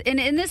 and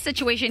in this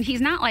situation,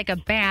 he's not like a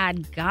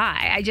bad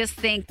guy. I just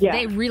think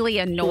they really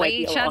annoy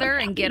each other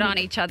and get on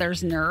each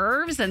other's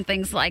nerves and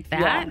things like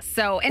that. Yeah.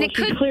 So, and it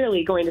could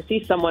clearly going to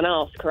see someone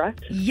else,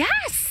 correct?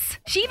 Yes.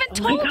 She even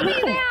told me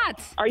that.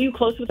 Are you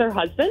close with her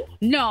husband?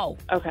 No.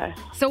 Okay.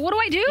 So what do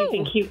I do? Do you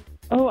think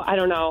I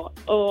don't know.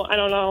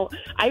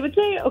 I would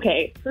say,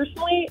 okay,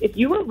 personally, if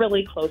you were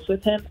really close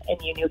with him and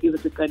you knew he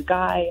was a good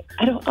guy,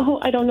 I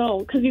don't know,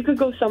 because you could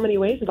go so many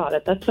ways about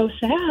it. That's so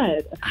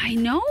sad. I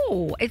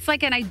know. It's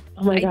like, and I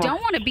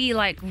don't want to be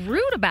like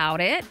rude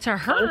about it to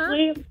her.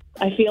 Honestly,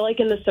 I feel like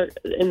in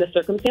the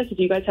circumstance, if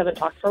you guys haven't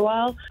talked for a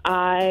while,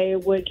 I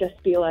would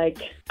just be like,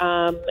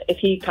 if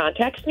he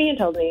contacts me and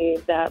tells me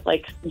that,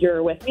 like,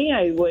 you're with me,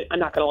 I'm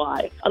not going to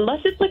lie.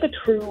 Unless it's like a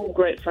true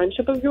great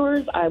friendship of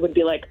yours, I would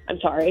be like, I'm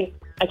sorry.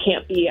 I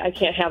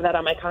can't have that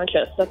on my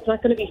conscience. That's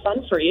not going to be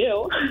fun for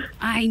you.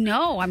 I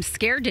know. I'm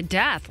scared to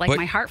death. Like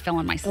my heart fell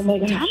in my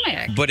stomach.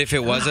 But if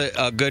it was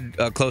a good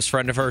close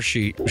friend of hers,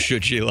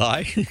 should she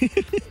lie?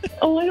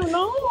 Oh, I don't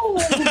know.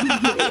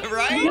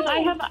 Right?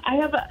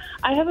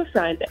 I have a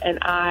friend, and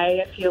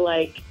I feel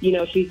like, you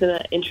know, she's in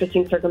an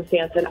interesting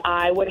circumstance, and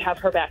I would have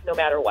her back no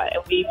matter what.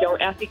 And we don't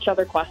ask each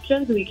other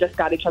questions. We just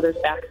got each other's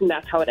backs, and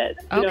that's how it is.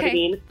 You know what I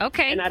mean?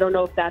 Okay. And I don't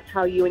know if that's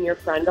how you and your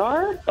friend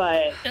are,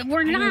 but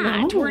we're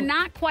not. We're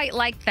not quite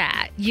like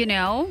that, you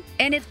know?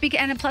 And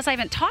and plus I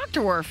haven't talked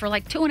to her for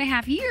like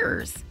 2.5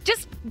 years.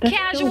 Just that's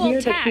casual so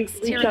weird text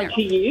that she here reached and out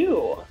there. to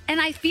you.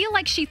 And I feel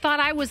like she thought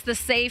I was the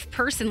safe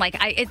person. Like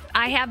I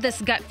have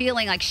this gut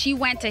feeling like she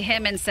went to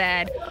him and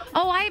said,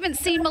 "Oh, I haven't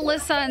seen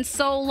Melissa in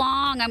so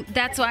long.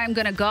 That's why I'm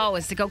going to go,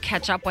 is to go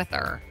catch up with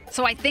her."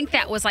 So I think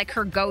that was like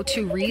her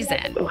go-to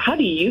reason. How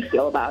do you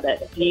feel about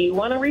it? Do you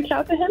want to reach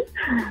out to him?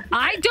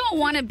 I don't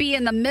want to be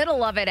in the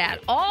middle of it at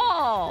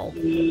all.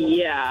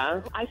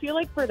 Yeah. I feel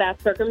like for that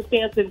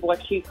circumstance of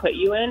what she put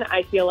you in,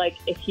 I feel like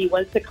if he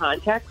wants to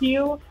contact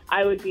you,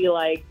 I would be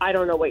like, I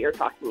don't know what you're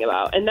talking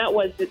about. And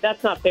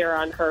that's not fair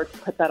on her to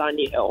put that on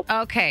you.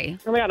 Okay.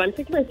 Oh my God, I'm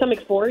taking my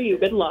stomach for you.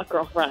 Good luck,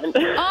 girlfriend.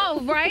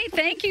 Oh, right.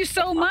 Thank you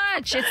so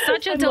much. It's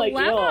such a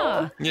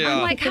dilemma. Like,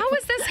 I'm like, how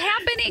is this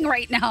happening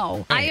right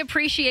now? I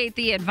appreciate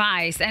the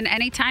advice. And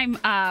anytime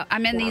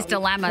I'm in these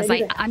dilemmas,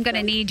 I'm going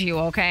to need you,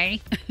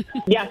 okay?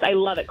 Yes, I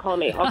love it. Call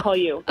me. I'll call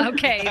you.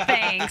 Okay,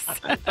 thanks.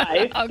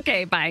 Bye.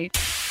 Okay, bye.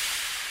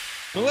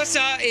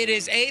 Melissa, it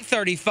is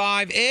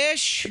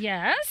 8:35-ish.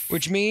 Yes.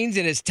 Which means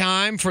it is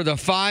time for the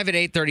 5 at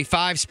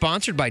 8:35,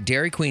 sponsored by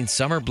Dairy Queen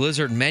Summer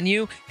Blizzard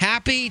Menu.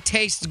 Happy,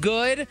 tastes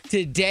good.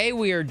 Today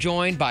we are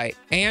joined by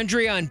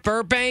Andrea in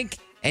Burbank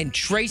and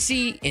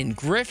Tracy in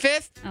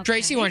Griffith. Okay.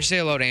 Tracy, why don't you say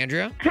hello to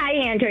Andrea? Hi,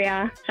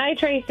 Andrea. Hi,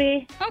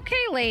 Tracy. Okay,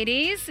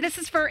 ladies. This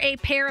is for a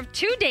pair of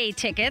 2-day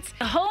tickets.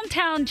 The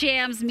Hometown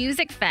Jams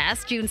Music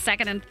Fest, June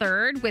 2nd and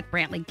 3rd, with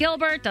Brantley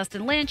Gilbert,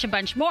 Dustin Lynch, a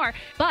bunch more.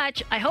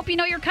 But I hope you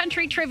know your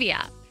country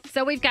trivia.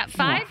 So we've got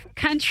 5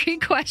 country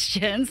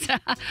questions.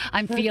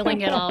 I'm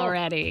feeling it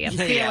already.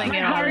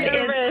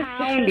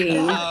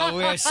 pounding. Oh,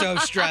 we're so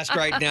stressed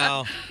right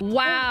now.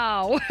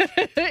 Wow.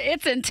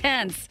 It's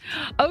intense.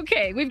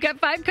 Okay, we've got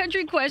 5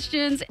 country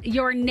questions.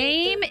 Your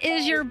name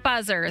is your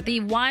buzzer, the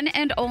one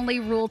and only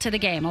rule to the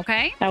game,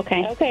 okay?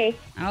 Okay. Okay.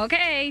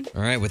 Okay.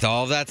 All right, with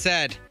all of that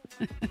said,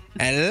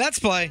 and let's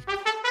play.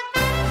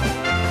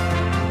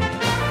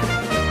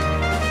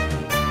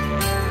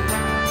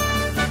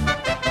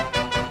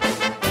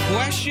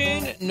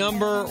 Question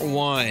number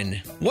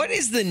 1. What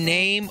is the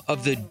name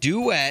of the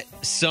duet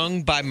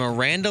sung by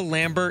Miranda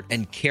Lambert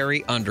and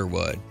Carrie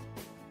Underwood?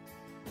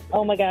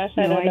 Oh my gosh,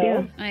 I don't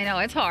know. I know,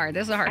 it's hard.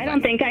 This is a hard one. I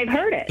don't think I've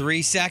heard it.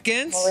 3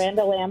 seconds.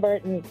 Miranda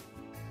Lambert and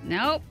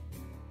Nope.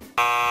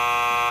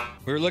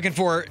 We were looking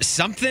for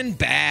something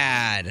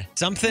bad.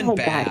 Something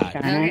bad.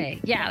 Okay.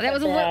 Yeah, that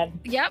was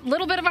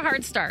little bit of a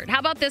hard start. How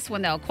about this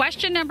one, though?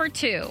 Question number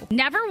 2.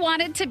 Never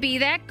Wanted to Be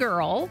That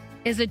Girl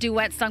is a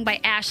duet sung by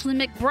Ashley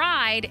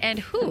McBryde and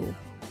who?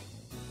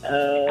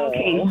 Elle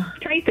King.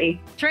 Tracy.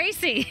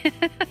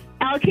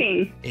 Elle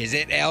King. Is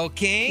it Elle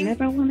King?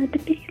 Never wanted to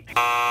be.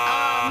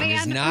 Oh, man. It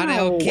is not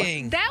Elle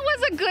King. That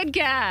was a good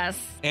guess.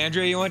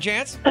 Andrea, you want a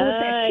chance?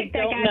 That chick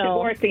that got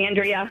divorced,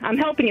 Andrea. I'm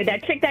helping you.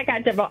 That chick that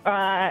got divorced.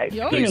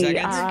 3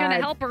 seconds. You're going to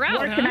help her out,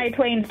 Wore huh? Shania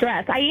Twain's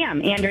dress. I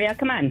am. Andrea,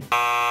 come on.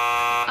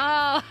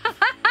 Oh.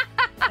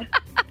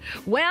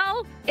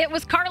 Well, it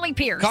was Carly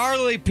Pierce.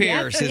 Carly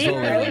Pierce is what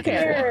we're looking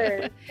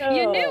for.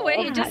 You knew it.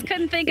 You just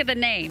couldn't think of the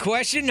name.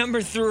 Question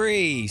number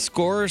 3.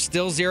 Score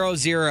still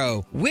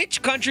 0-0.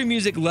 Which country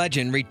music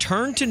legend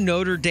returned to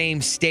Notre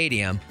Dame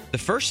Stadium, the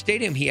first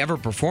stadium he ever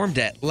performed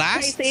at?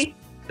 Tracy.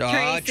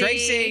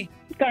 Tracy.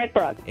 Garth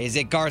Brooks. Is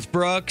it Garth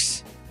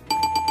Brooks?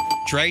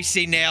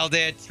 Tracy nailed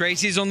it.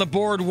 Tracy's on the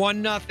board,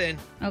 1-0.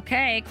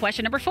 Okay,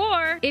 question number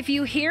 4. If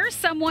you hear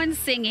someone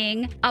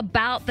singing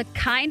about the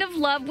kind of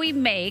love we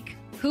make,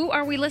 who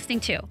are we listening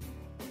to?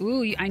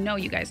 Ooh, I know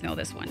you guys know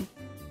this one.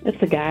 It's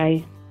a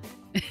guy.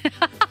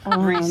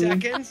 3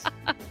 seconds.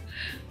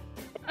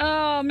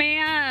 Oh,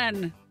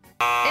 man.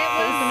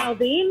 It was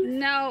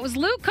No, it was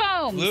Luke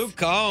Combs. Luke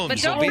Combs But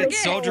will don't be at forget-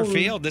 Soldier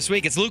Field this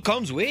week. It's Luke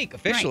Combs week,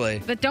 officially.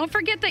 Right. But don't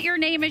forget that your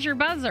name is your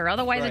buzzer.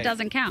 Otherwise, Right. it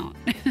doesn't count.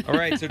 All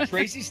right, so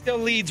Tracy still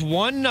leads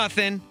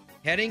 1-0,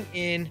 heading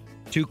in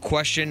to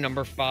question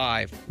number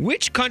 5.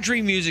 Which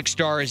country music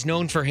star is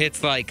known for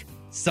hits like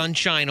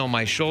Sunshine on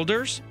My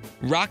Shoulders,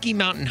 Rocky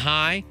Mountain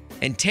High,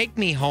 and Take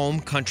Me Home,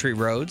 Country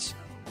Roads?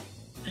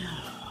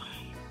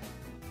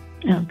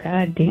 Oh,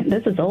 God damn.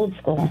 This is old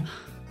school.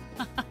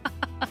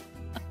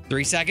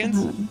 3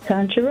 seconds.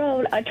 Country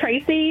Road.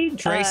 Tracy.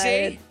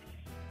 Tracy?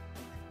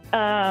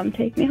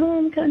 Take Me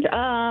Home, Country.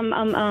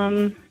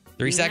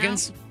 3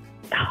 seconds.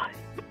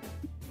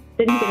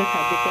 Didn't get his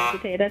head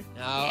decapitated.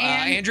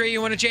 Andrea,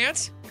 you want a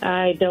chance?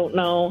 I don't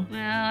know.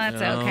 Well, that's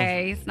No.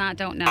 okay. It's not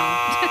don't know.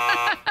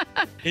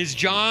 Is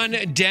John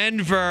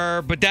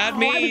Denver, but that Oh, I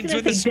was means gonna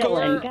with the say score.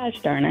 Dylan. Gosh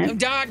darn it.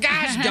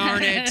 Gosh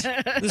darn it.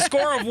 The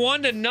score of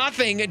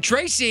 1-0.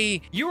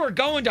 Tracy, you are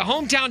going to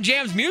Hometown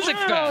Jams Music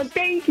Oh, Fest.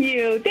 thank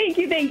you.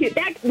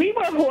 We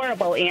were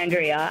horrible,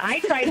 Andrea. I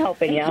tried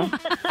helping you.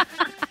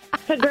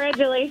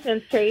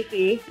 Congratulations,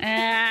 Tracy.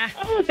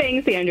 Oh,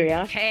 thanks,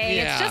 Andrea. Hey,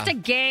 Yeah. it's just a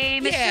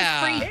game. It's Yeah.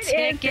 just free It is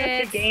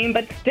tickets. just a game,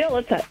 but still,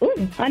 it's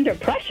under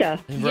pressure.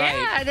 Right.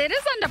 Yeah, it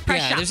is under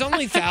pressure. Yeah, there's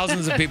only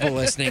thousands of people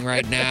listening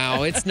right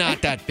now. It's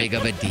not that big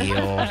of a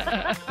deal.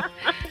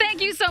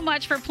 Thank you so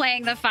much for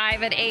playing the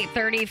 5 at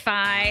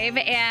 8:35,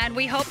 and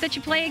we hope that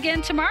you play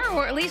again tomorrow,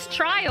 or at least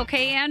try.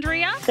 Okay,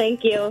 Andrea?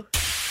 Thank you.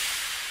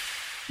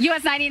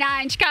 US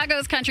 99,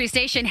 Chicago's country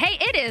station. Hey,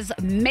 it is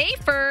May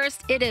 1st.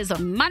 It is a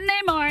Monday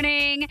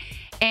morning,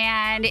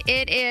 and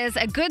it is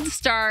a good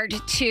start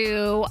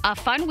to a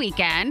fun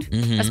weekend,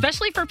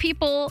 especially for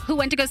people who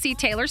went to go see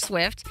Taylor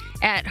Swift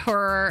at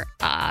her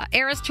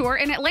Eras Tour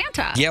in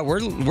Atlanta. Yeah, we're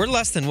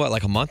less than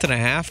like a month and a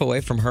half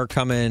away from her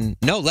coming.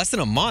 No, less than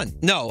a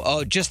month.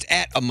 No, just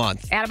at a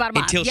month. At about a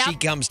month. Until she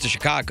Yep. comes to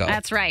Chicago.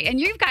 That's right. And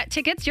you've got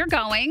tickets. You're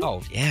going.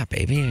 Oh, yeah,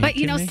 baby. But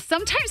you know,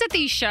 sometimes at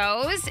these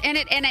shows, and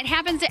it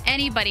happens to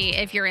anybody.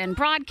 If you're in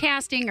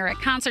broadcasting or at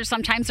concerts,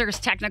 sometimes there's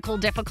technical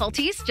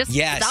difficulties. Just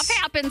Yes. stuff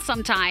happens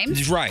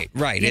sometimes. Right.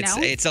 You It's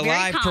know, it's a very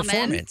live common.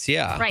 performance.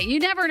 Yeah. Right. You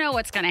never know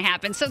what's going to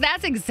happen. So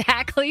that's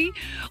exactly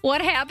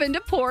what happened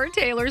to poor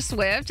Taylor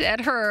Swift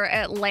at her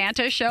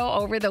Atlanta show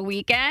over the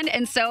weekend.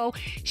 And so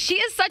she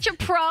is such a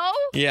pro.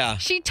 Yeah.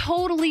 She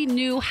totally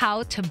knew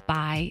how to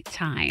buy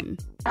time.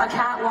 A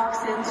cat walks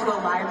into a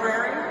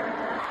library,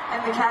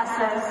 and the cat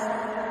says,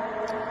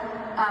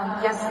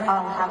 yes,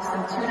 I'll have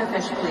some tuna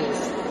fish,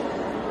 please.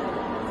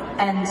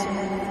 And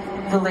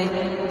the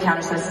lady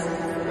counter says,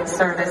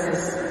 sir, this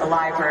is the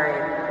library.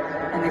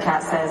 And the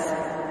cat says,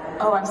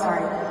 oh, I'm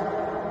sorry.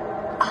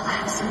 I'll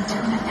have some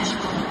tuna fish,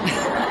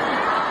 please.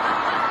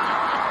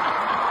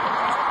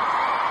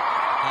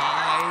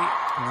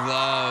 I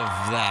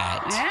love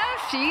that. Yeah,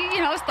 she,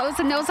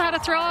 knows how to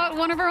throw out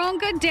one of her own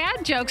good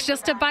dad jokes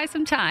just to buy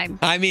some time.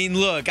 I mean,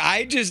 look,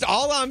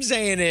 all I'm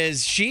saying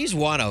is she's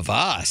one of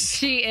us.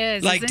 She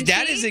is. Like, isn't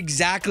that she? is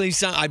exactly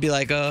something. I'd be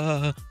like,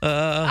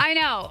 I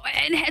know.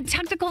 And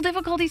technical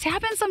difficulties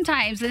happen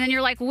sometimes. And then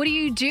you're like, what do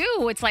you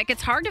do? It's like,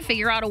 it's hard to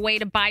figure out a way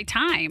to buy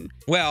time.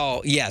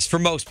 Well, yes, for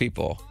most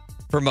people.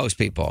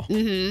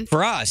 Mm-hmm.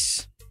 For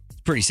us,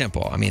 it's pretty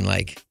simple. I mean,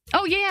 like,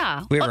 oh,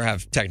 yeah. we ever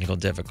have technical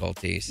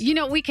difficulties.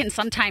 We can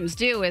sometimes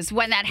do is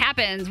when that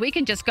happens, we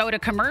can just go to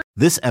commercial.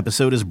 This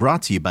episode is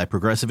brought to you by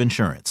Progressive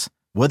Insurance.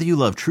 Whether you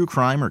love true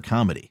crime or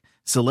comedy,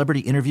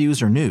 celebrity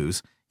interviews or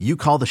news, you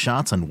call the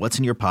shots on what's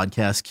in your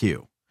podcast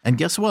queue. And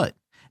guess what?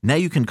 Now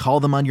you can call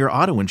them on your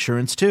auto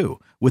insurance too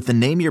with the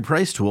Name Your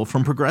Price tool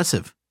from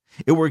Progressive.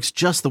 It works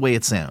just the way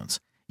it sounds.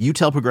 You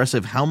tell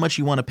Progressive how much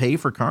you want to pay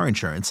for car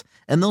insurance,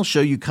 and they'll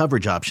show you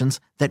coverage options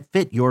that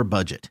fit your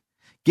budget.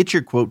 Get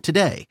your quote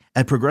today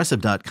at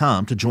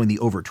Progressive.com to join the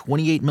over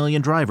 28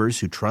 million drivers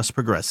who trust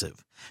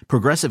Progressive.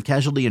 Progressive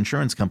Casualty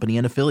Insurance Company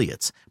and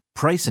Affiliates.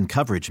 Price and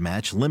coverage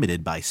match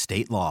limited by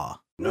state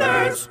law.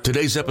 Nerds.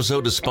 Today's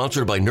episode is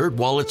sponsored by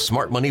NerdWallet's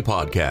Smart Money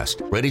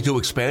Podcast. Ready to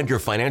expand your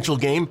financial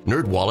game?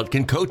 NerdWallet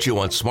can coach you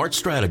on smart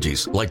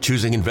strategies like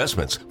choosing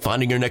investments,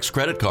 finding your next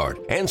credit card,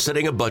 and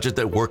setting a budget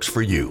that works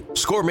for you.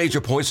 Score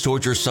major points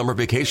towards your summer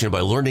vacation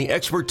by learning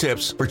expert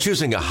tips for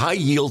choosing a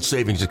high-yield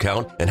savings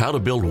account and how to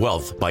build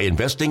wealth by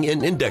investing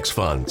in index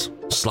funds.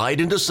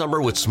 Slide into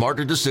summer with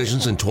smarter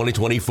decisions in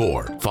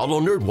 2024. Follow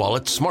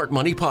NerdWallet's Smart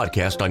Money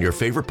Podcast on your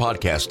favorite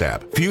podcast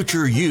app.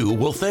 Future you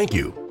will thank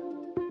you.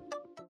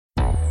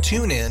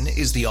 TuneIn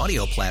is the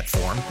audio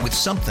platform with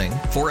something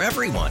for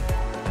everyone.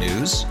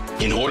 News.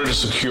 In order to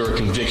secure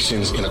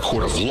convictions in a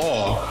court of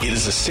law, it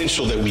is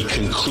essential that we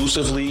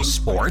conclusively.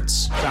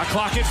 Sports. Shot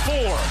clock at 4.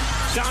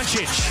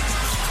 Doncic.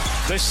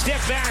 The step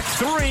back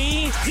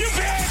 3. You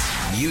bet.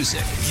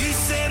 Music. You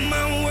set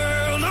my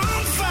world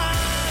on fire.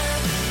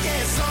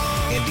 Yes,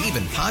 and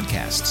even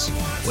podcasts.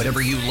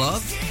 Whatever you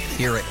love,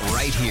 hear it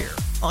right here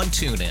on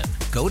TuneIn.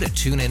 Go to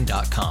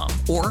TuneIn.com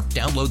or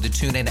download the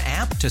TuneIn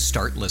app to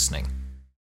start listening.